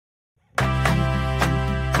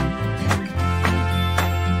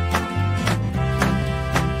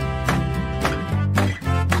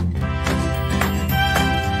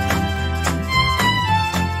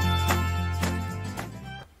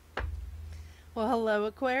Well, hello,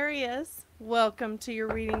 Aquarius. Welcome to your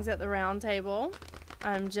readings at the round table.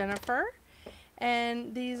 I'm Jennifer,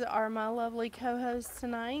 and these are my lovely co hosts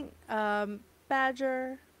tonight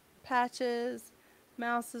Badger, Patches,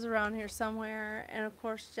 Mouse is around here somewhere, and of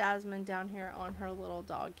course, Yasmin down here on her little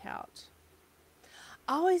dog couch.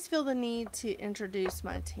 I always feel the need to introduce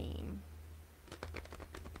my team.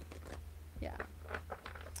 Yeah.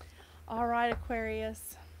 All right,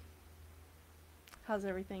 Aquarius. How's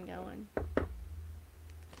everything going?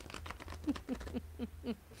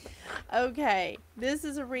 Okay, this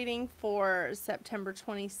is a reading for September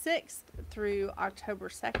 26th through October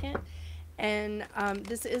 2nd. And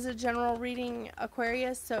this is a general reading,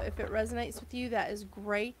 Aquarius. So if it resonates with you, that is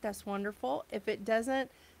great. That's wonderful. If it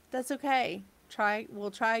doesn't, that's okay.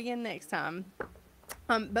 We'll try again next time.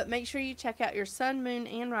 But make sure you check out your sun, moon,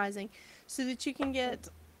 and rising so that you can get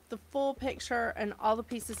the full picture and all the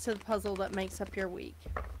pieces to the puzzle that makes up your week.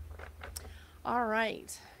 All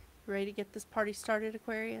right. Ready to get this party started,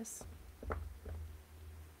 Aquarius?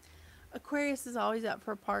 Aquarius is always up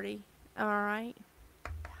for a party. Am I right?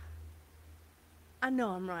 I know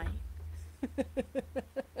I'm right.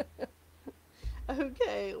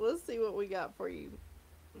 Okay, let's see what we got for you.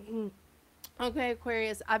 Okay,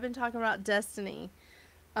 Aquarius, I've been talking about destiny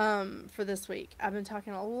for this week. I've been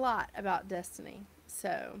talking a lot about destiny.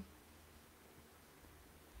 So,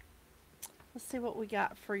 let's see what we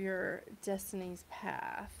got for your destiny's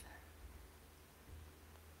path.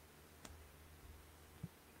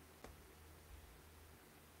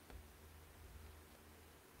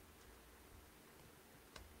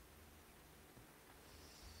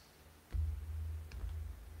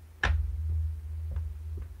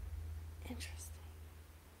 Interesting.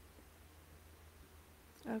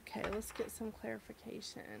 Okay, let's get some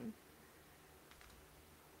clarification.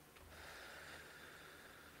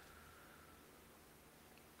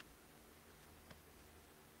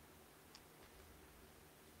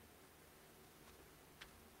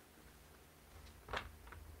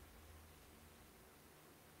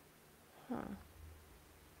 Huh.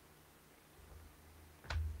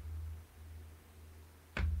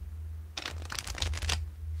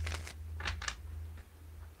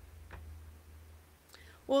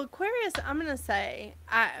 Well, Aquarius, I'm going to say,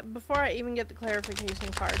 before I even get the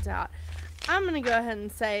clarification cards out, I'm going to go ahead and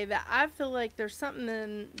say that I feel like there's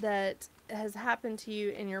something that has happened to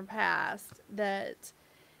you in your past that,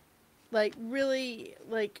 like, really,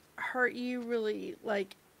 like, hurt you, really,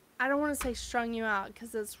 like, I don't want to say strung you out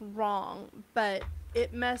because it's wrong, but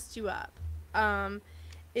it messed you up.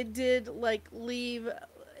 It did, like,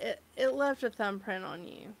 it left a thumbprint on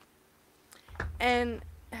you. And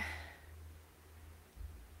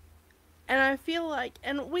I feel like,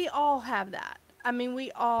 and we all have that. I mean,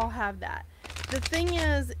 we all have that. The thing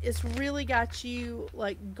is, it's really got you,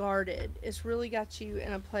 like, guarded. It's really got you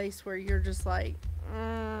in a place where you're just like,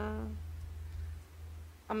 I'm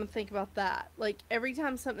going to think about that. Like, every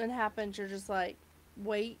time something happens, you're just like,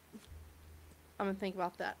 wait, I'm going to think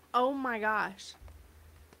about that. Oh my gosh.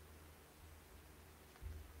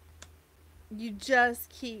 You just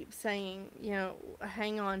keep saying, you know,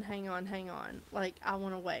 hang on, hang on, hang on. Like, I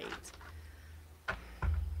want to wait.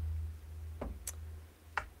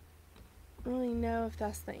 I don't really know if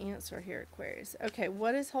that's the answer here, Aquarius. Okay,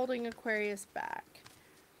 what is holding Aquarius back?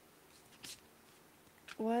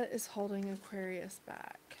 What is holding Aquarius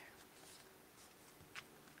back?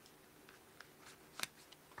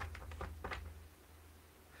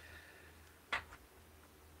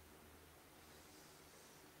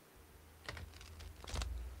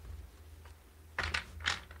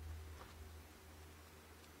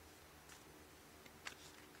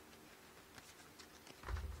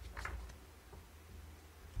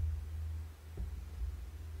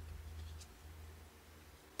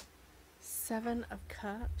 Seven of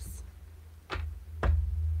Cups.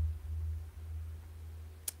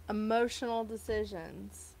 Emotional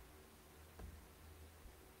decisions.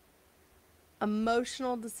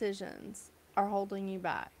 Emotional decisions are holding you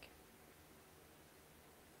back.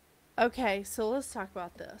 Okay, so let's talk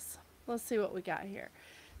about this. Let's see what we got here.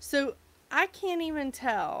 So I can't even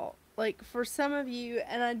tell, like, for some of you,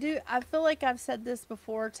 and I feel like I've said this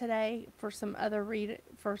before today for some other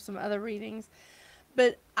readings,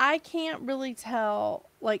 but I can't really tell,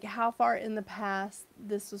 like, how far in the past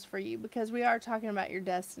this was for you, because we are talking about your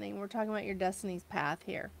destiny. We're talking about your destiny's path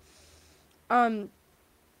here. I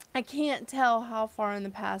can't tell how far in the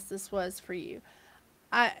past this was for you.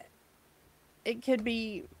 It could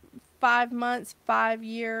be 5 months, 5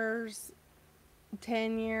 years,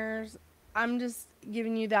 10 years. I'm just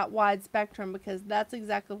giving you that wide spectrum because that's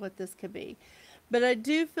exactly what this could be. But I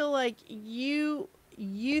do feel like you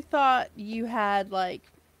you thought you had like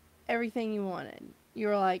everything you wanted. You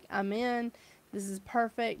were like, I'm in. This is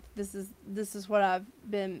perfect. This is what I've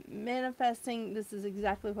been manifesting. This is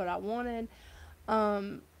exactly what I wanted.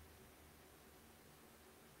 And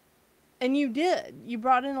you did. You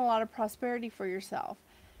brought in a lot of prosperity for yourself.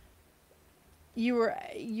 You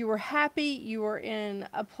were happy. You were in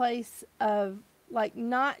a place of like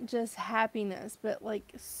not just happiness, but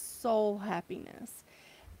like soul happiness.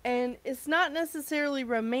 And it's not necessarily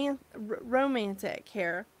romantic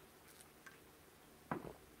here,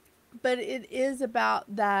 but it is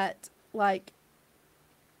about that, like,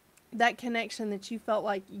 that connection that you felt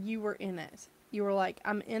like you were in it. You were like,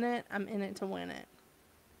 I'm in it to win it.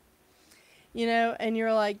 You know, and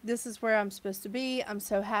you're like, this is where I'm supposed to be. I'm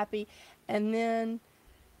so happy. And then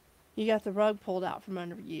you got the rug pulled out from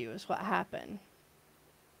under you is what happened.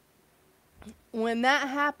 When that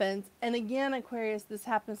happens, and again, Aquarius, this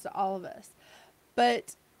happens to all of us.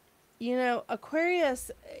 But, you know, Aquarius,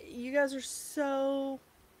 you guys are so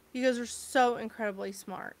incredibly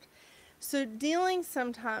smart. So dealing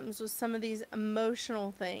sometimes with some of these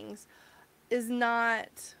emotional things is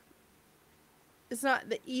not, it's not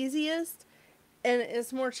the easiest, and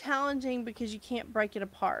it's more challenging because you can't break it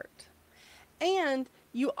apart. And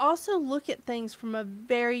you also look at things from a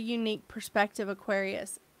very unique perspective,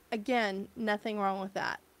 Aquarius. Again, nothing wrong with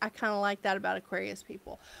that. I kind of like that about Aquarius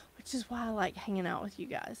people, which is why I like hanging out with you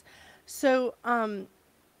guys. So,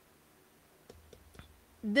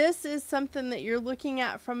 this is something that you're looking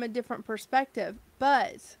at from a different perspective,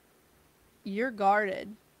 but you're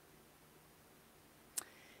guarded.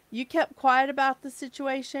 You kept quiet about the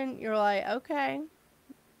situation. You're like, okay,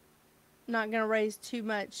 not going to raise too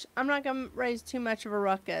much. I'm not going to raise too much of a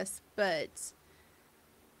ruckus, but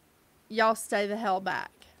y'all stay the hell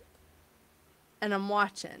back. And I'm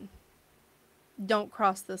watching. Don't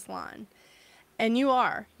cross this line. And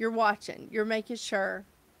you're watching. You're making sure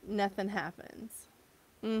nothing happens.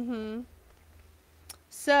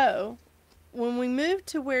 So, when we move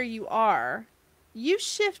to where you are, you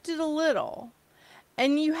shifted a little.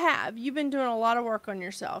 And you've been doing a lot of work on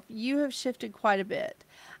yourself. You have shifted quite a bit.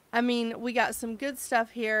 I mean, we got some good stuff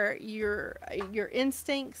here. Your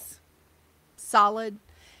instincts, solid.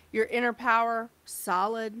 Your inner power,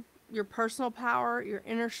 solid. Your personal power, your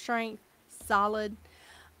inner strength, solid.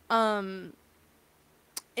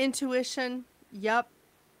 Intuition, yep,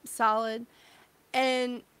 solid.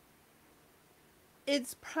 And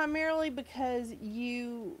it's primarily because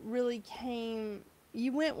you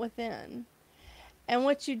went within. And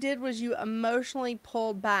what you did was you emotionally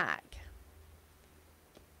pulled back.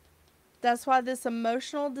 That's why this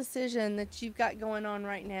emotional decision that you've got going on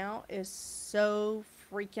right now is so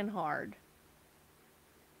freaking hard.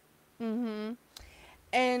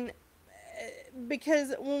 And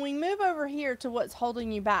because when we move over here to what's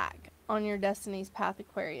holding you back on your destiny's path,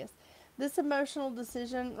 Aquarius, this emotional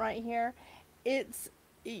decision right here,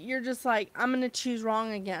 you're just like, I'm going to choose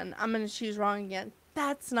wrong again. I'm going to choose wrong again.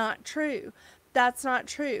 That's not true. That's not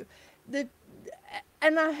true.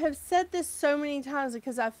 And I have said this so many times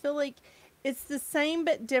because I feel like it's the same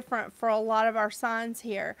but different for a lot of our signs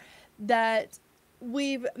here, that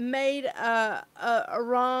we've made a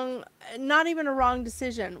wrong, not even a wrong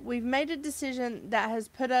decision. We've made a decision that has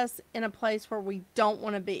put us in a place where we don't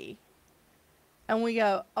want to be. And we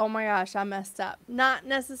go, oh my gosh, I messed up. Not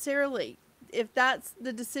necessarily. If that's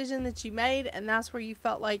the decision that you made and that's where you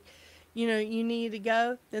felt like, you know, you needed to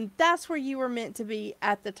go, then that's where you were meant to be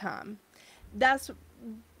at the time.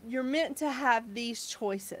 You're meant to have these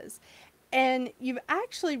choices. And you've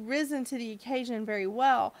actually risen to the occasion very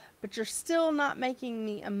well, but you're still not making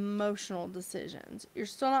the emotional decisions. You're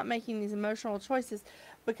still not making these emotional choices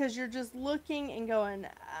because you're just looking and going,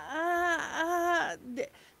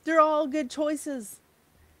 they're all good choices.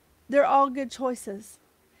 They're all good choices.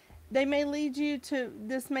 This may lead you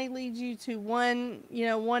to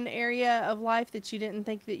one area of life that you didn't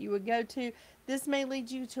think that you would go to. This may lead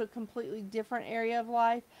you to a completely different area of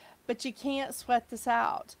life, but you can't sweat this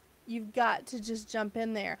out. You've got to just jump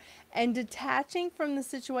in there. And detaching from the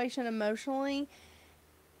situation emotionally,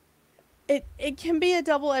 it can be a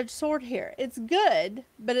double-edged sword here. It's good,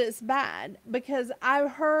 but it's bad. Because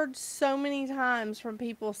I've heard so many times from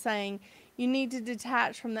people saying, you need to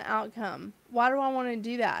detach from the outcome. Why do I want to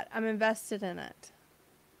do that? I'm invested in it.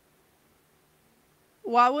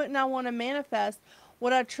 Why wouldn't I want to manifest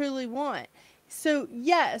what I truly want? So,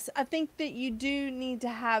 yes, I think that you do need to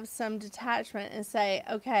have some detachment and say,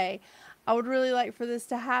 okay, I would really like for this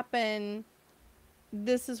to happen.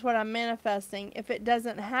 This is what I'm manifesting. If it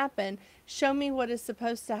doesn't happen, show me what is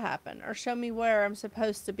supposed to happen, or show me where I'm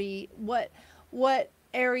supposed to be. What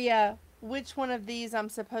area which one of these I'm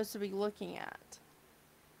supposed to be looking at.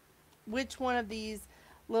 Which one of these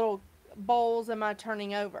little bowls am I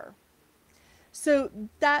turning over? So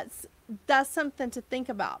that's something to think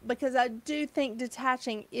about, because I do think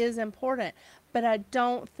detaching is important, but I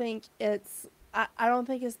don't think it's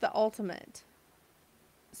the ultimate.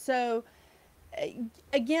 So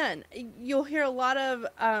again, you'll hear a lot of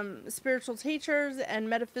spiritual teachers and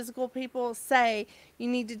metaphysical people say you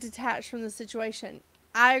need to detach from the situation.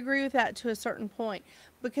 I agree with that to a certain point,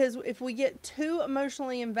 because if we get too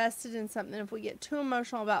emotionally invested in something, if we get too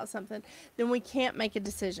emotional about something, then we can't make a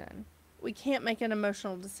decision. We can't make an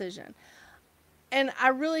emotional decision. And I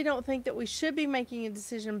really don't think that we should be making a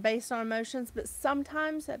decision based on emotions, but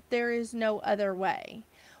sometimes there is no other way.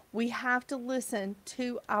 We have to listen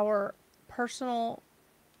to our personal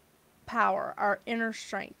power, our inner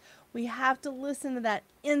strength. We have to listen to that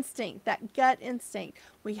instinct, that gut instinct.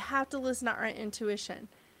 We have to listen to our intuition.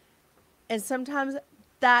 And sometimes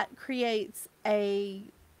that creates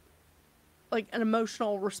an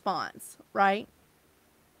emotional response, right?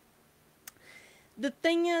 The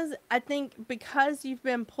thing is, I think because you've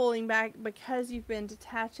been pulling back, because you've been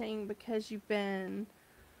detaching, because you've been,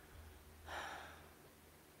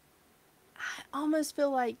 I almost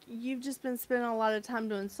feel like you've just been spending a lot of time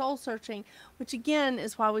doing soul searching, which again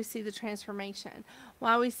is why we see the transformation,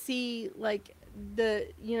 why we see like the,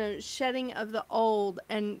 shedding of the old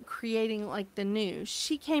and creating like the new.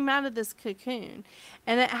 She came out of this cocoon,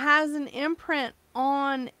 and it has an imprint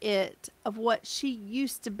on it of what she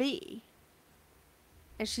used to be.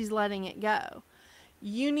 And she's letting it go.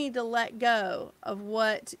 You need to let go of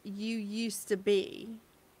what you used to be.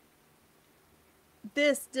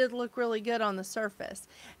 This did look really good on the surface.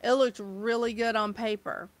 It looked really good on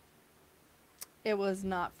paper. It was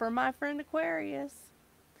not for my friend Aquarius.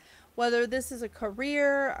 Whether this is a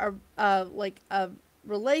career, or like a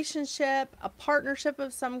relationship, a partnership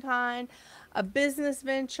of some kind, a business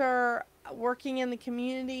venture, working in the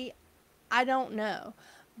community, I don't know.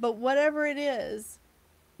 But whatever it is,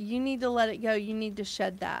 you need to let it go. You need to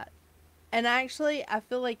shed that. And actually, I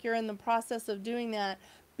feel like you're in the process of doing that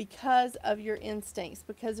because of your instincts,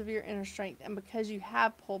 because of your inner strength, and because you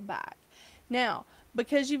have pulled back. Now,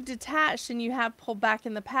 because you've detached and you have pulled back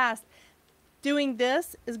in the past, doing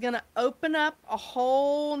this is going to open up a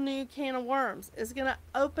whole new can of worms. It's going to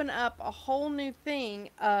open up a whole new thing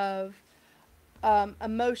of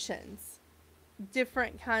emotions,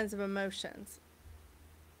 different kinds of emotions.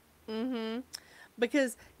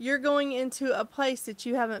 Because you're going into a place that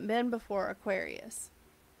you haven't been before, Aquarius.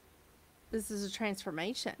 This is a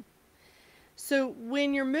transformation. So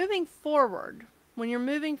when you're moving forward,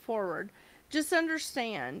 just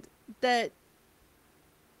understand that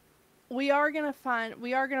we are going to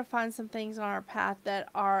find some things on our path that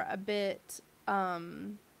are a bit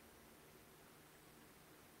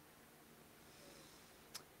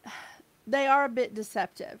they are a bit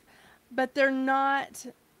deceptive, but they're not.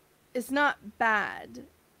 It's not bad.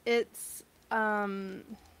 It's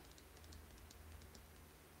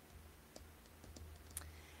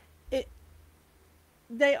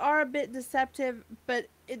they are a bit deceptive, but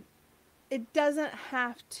it doesn't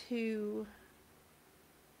have to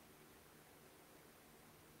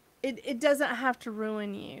it doesn't have to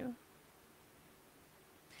ruin you.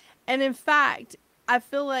 And in fact, I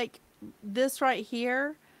feel like this right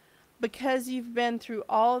here, because you've been through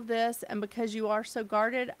all of this and because you are so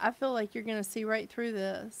guarded, I feel like you're going to see right through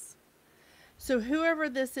this. So whoever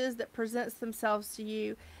this is that presents themselves to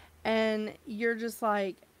you and you're just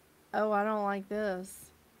like, oh, I don't like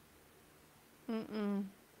this.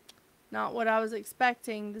 Not what I was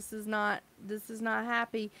expecting. This is not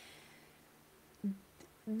happy.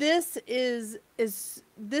 This is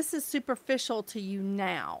superficial to you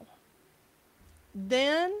now.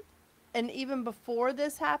 Then, and even before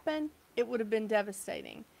this happened, it would have been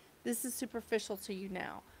devastating. This is superficial to you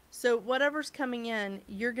now. So whatever's coming in,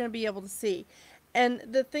 you're going to be able to see. And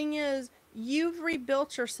the thing is, you've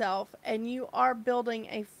rebuilt yourself and you are building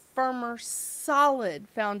a firmer, solid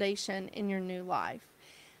foundation in your new life.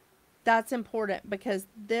 That's important because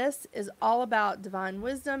this is all about divine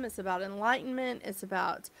wisdom. It's about enlightenment. It's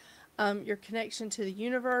about your connection to the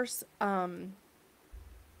universe.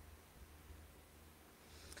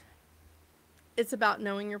 It's about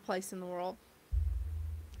knowing your place in the world.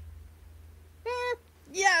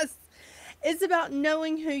 Yes! It's about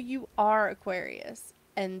knowing who you are, Aquarius.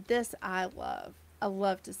 And this I love. I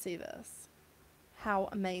love to see this. How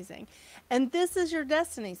amazing. And this is your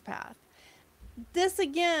destiny's path. this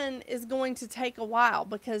again is going to take a while,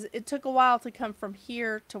 because it took a while to come from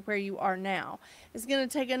here to where you are now. It's going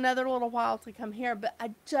to take another little while to come here, but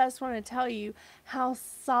I just want to tell you how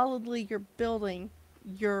solidly you're building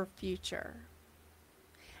your future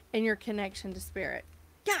and your connection to spirit.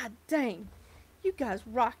 God dang, you guys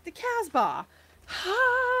rock the Casbah.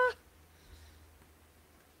 Ha!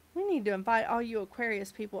 We need to invite all you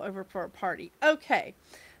Aquarius people over for a party. Okay,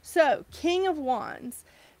 so King of Wands.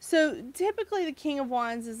 So typically the King of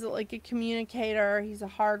Wands is like a communicator. He's a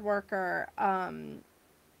hard worker. And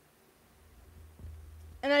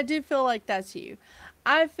I do feel like that's you.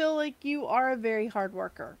 I feel like you are a very hard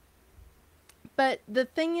worker. But the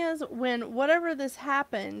thing is, when whatever this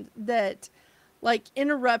happened that like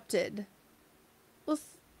interrupted,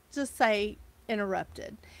 let's just say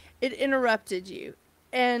interrupted. It interrupted you.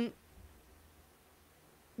 And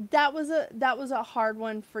that was a hard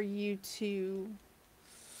one for you to,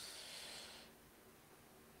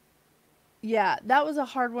 yeah, that was a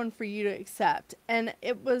hard one for you to accept. And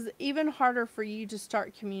it was even harder for you to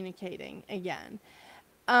start communicating again.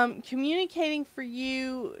 Communicating for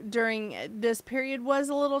you during this period was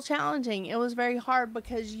a little challenging. It was very hard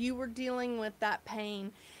because you were dealing with that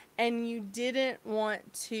pain and you didn't want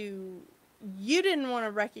to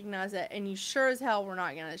recognize it, and you sure as hell were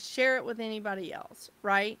not going to share it with anybody else,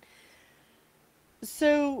 right?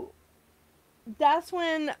 So that's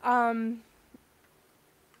when I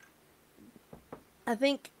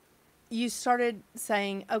think you started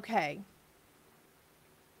saying, okay,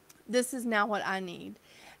 this is now what I need.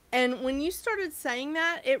 And when you started saying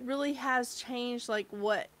that, it really has changed like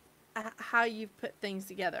how you've put things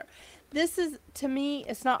together. This is, to me,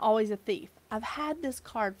 it's not always a thief. I've had this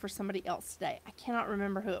card for somebody else today. I cannot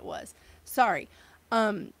remember who it was. Sorry.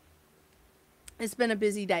 It's been a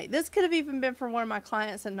busy day. This could have even been for one of my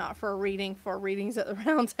clients and not for readings at the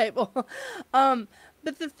round table.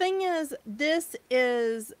 But the thing is,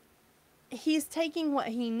 he's taking what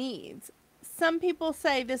he needs. Some people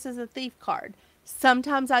say this is a thief card.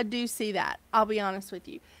 Sometimes I do see that. I'll be honest with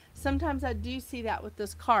you. Sometimes I do see that with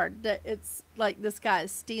this card, that it's like this guy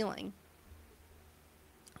is stealing.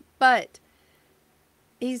 But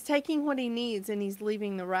he's taking what he needs and he's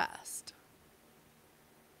leaving the rest.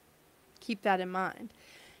 Keep that in mind.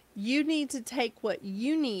 You need to take what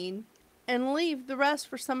you need and leave the rest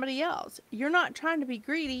for somebody else. You're not trying to be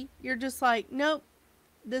greedy. You're just like, nope,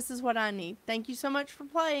 this is what I need. Thank you so much for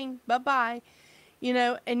playing. Bye-bye. You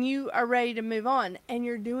know, and you are ready to move on, and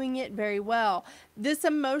you're doing it very well. This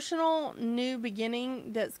emotional new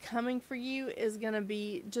beginning that's coming for you is going to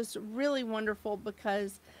be just really wonderful,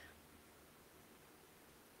 because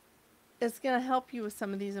it's going to help you with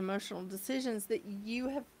some of these emotional decisions that you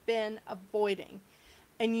have been avoiding.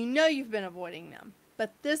 And you know you've been avoiding them.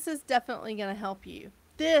 But this is definitely going to help you.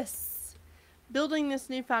 Building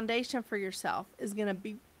this new foundation for yourself is going to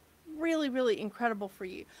be really, really incredible for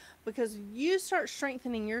you. Because you start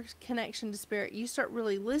strengthening your connection to spirit. You start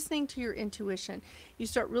really listening to your intuition. You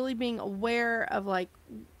start really being aware of like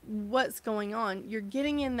what's going on. You're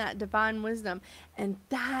getting in that divine wisdom, and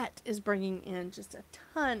that is bringing in just a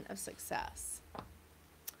ton of success.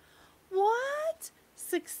 What?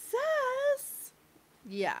 Success?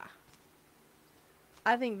 Yeah.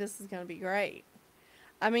 I think this is going to be great.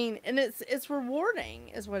 I mean, and it's rewarding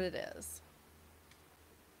is what it is.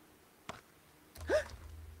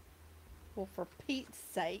 Well, for Pete's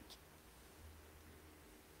sake.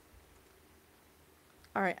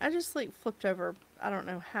 Alright, I just like flipped over, I don't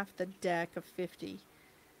know, half the deck of 50.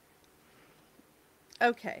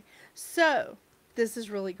 Okay, so this is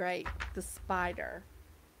really great. The spider.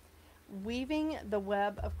 Weaving the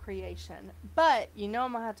web of creation. But, you know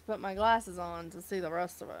I'm going to have to put my glasses on to see the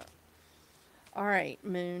rest of it. Alright,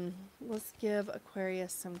 Moon. Let's give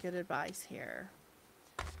Aquarius some good advice here.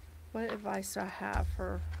 What advice do I have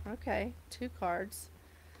for... Okay, 2 cards.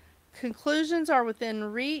 Conclusions are within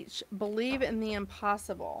reach. Believe in the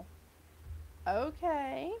impossible.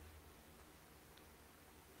 Okay.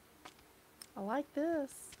 I like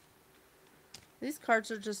this. These cards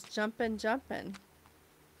are just jumping.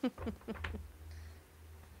 I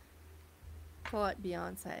feel like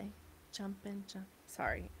Beyonce. Jumping.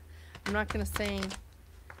 Sorry. I'm not going to sing.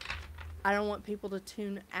 I don't want people to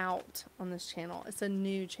tune out on this channel. It's a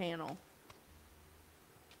new channel.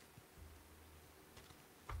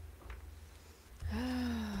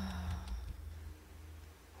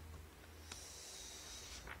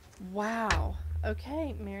 Wow.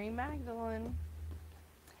 Okay, Mary Magdalene.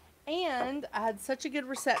 And I had such a good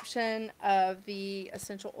reception of the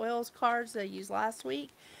essential oils cards that I used last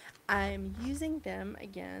week. I'm using them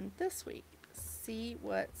again this week. See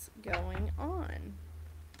what's going on.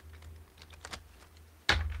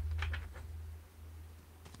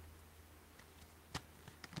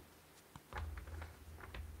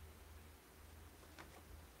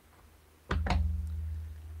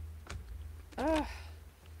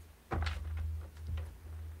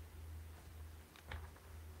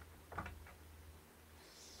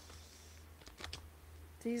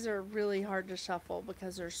 These are really hard to shuffle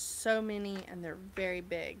because there's so many and they're very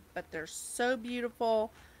big, but they're so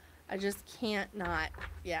beautiful. I just can't not.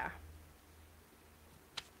 Yeah.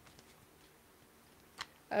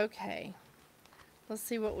 Okay. Let's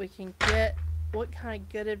see what we can get. What kind of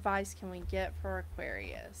good advice can we get for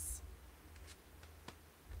Aquarius?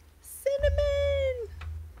 Cinnamon!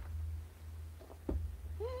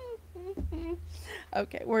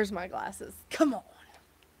 Okay, where's my glasses? Come on.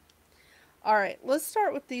 All right, let's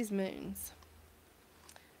start with these moons.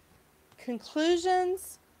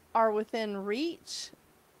 Conclusions are within reach.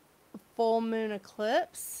 Full moon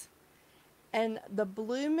eclipse. And the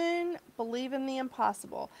blue moon, believe in the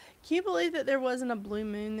impossible. Can you believe that there wasn't a blue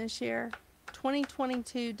moon this year?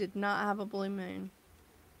 2022 did not have a blue moon.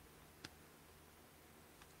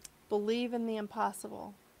 Believe in the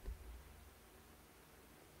impossible.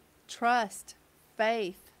 Trust.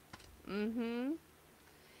 Faith. And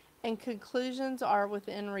conclusions are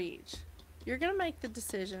within reach. You're going to make the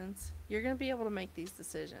decisions. You're going to be able to make these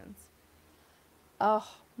decisions. Oh,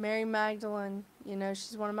 Mary Magdalene, you know,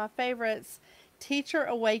 she's one of my favorites. Teacher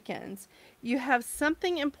awakens. You have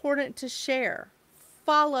something important to share.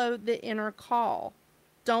 Follow the inner call.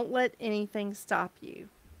 Don't let anything stop you.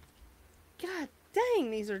 God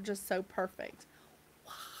dang, these are just so perfect.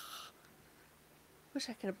 Wow. Wish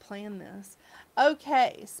I could have planned this.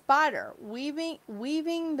 Okay, spider,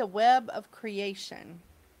 weaving the web of creation.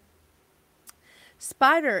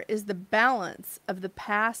 Spider is the balance of the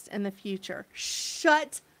past and the future.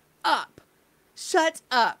 Shut up. Shut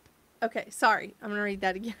up. Okay, sorry. I'm going to read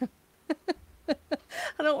that again.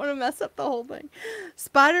 I don't want to mess up the whole thing.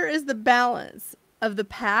 Spider is the balance of the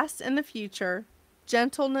past and the future,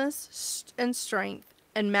 gentleness and strength,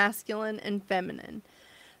 and masculine and feminine.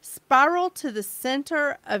 Spiral to the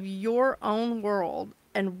center of your own world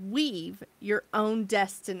and weave your own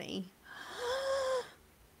destiny.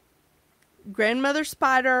 Grandmother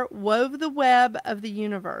Spider wove the web of the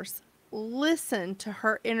universe. Listen to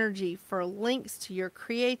her energy for links to your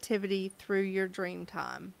creativity through your dream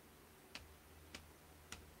time.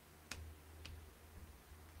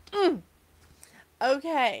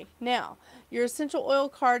 Okay, now, your essential oil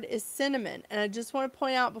card is cinnamon. And I just want to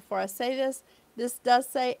point out before I say this, this does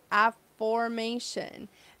say affirmation.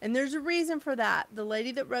 And there's a reason for that. The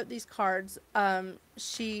lady that wrote these cards,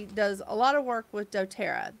 she does a lot of work with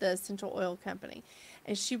doTERRA, the essential oil company.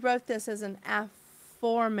 And she wrote this as an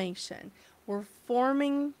affirmation. We're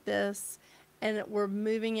forming this and we're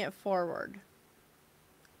moving it forward.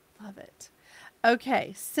 Love it.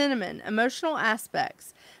 Okay, cinnamon, emotional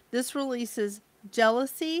aspects. This releases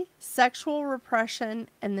jealousy, sexual repression,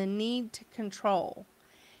 and the need to control.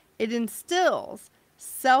 It instills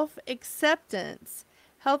self-acceptance,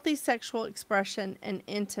 healthy sexual expression, and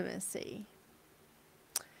intimacy.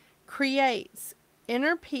 Creates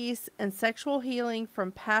inner peace and sexual healing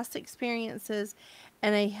from past experiences,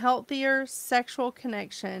 and a healthier sexual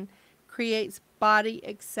connection. Creates body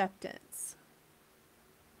acceptance.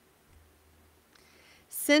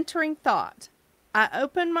 Centering thought. I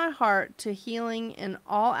open my heart to healing in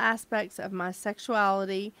all aspects of my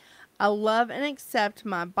sexuality. I love and accept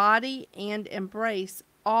my body and embrace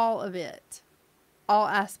all of it. All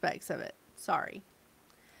aspects of it. Sorry.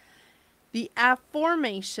 The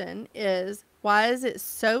affirmation is, why is it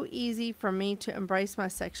so easy for me to embrace my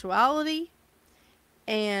sexuality?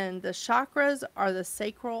 And the chakras are the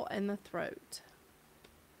sacral and the throat.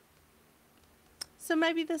 So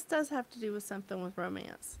maybe this does have to do with something with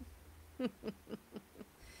romance.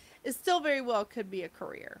 It still very well could be a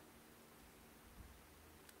career.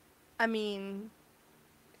 I mean,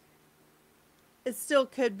 it still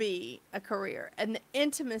could be a career. And the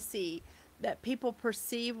intimacy that people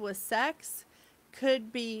perceive with sex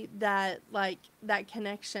could be that, like, that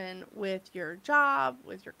connection with your job,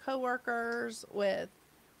 with your coworkers, with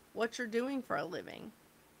what you're doing for a living.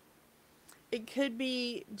 It could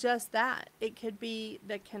be just that. It could be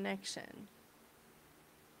the connection.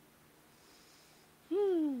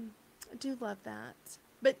 I do love that.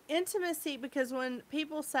 But intimacy, because when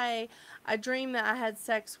people say, I dream that I had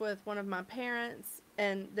sex with one of my parents,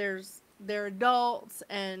 and they're adults,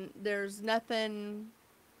 and there's nothing,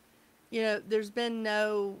 you know, there's been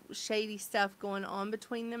no shady stuff going on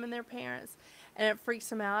between them and their parents, and it freaks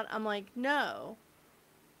them out. I'm like, no.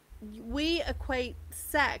 We equate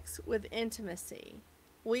sex with intimacy.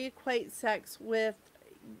 We equate sex with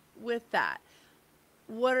that.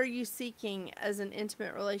 What are you seeking as an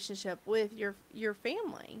intimate relationship with your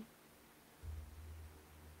family?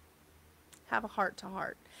 Have a heart to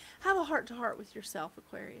heart. Have a heart to heart with yourself,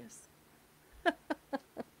 Aquarius.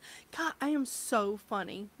 God, I am so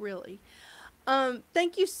funny, really.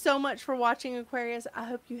 Thank you so much for watching, Aquarius. I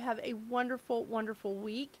hope you have a wonderful, wonderful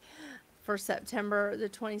week for September the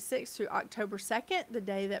 26th through October 2nd, the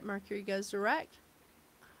day that Mercury goes direct.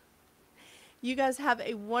 You guys have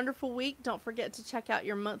a wonderful week. Don't forget to check out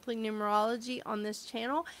your monthly numerology on this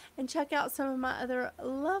channel and check out some of my other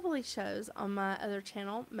lovely shows on my other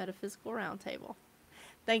channel, Metaphysical Round Table.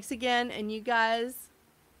 Thanks again, and you guys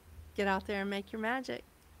get out there and make your magic.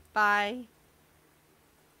 Bye.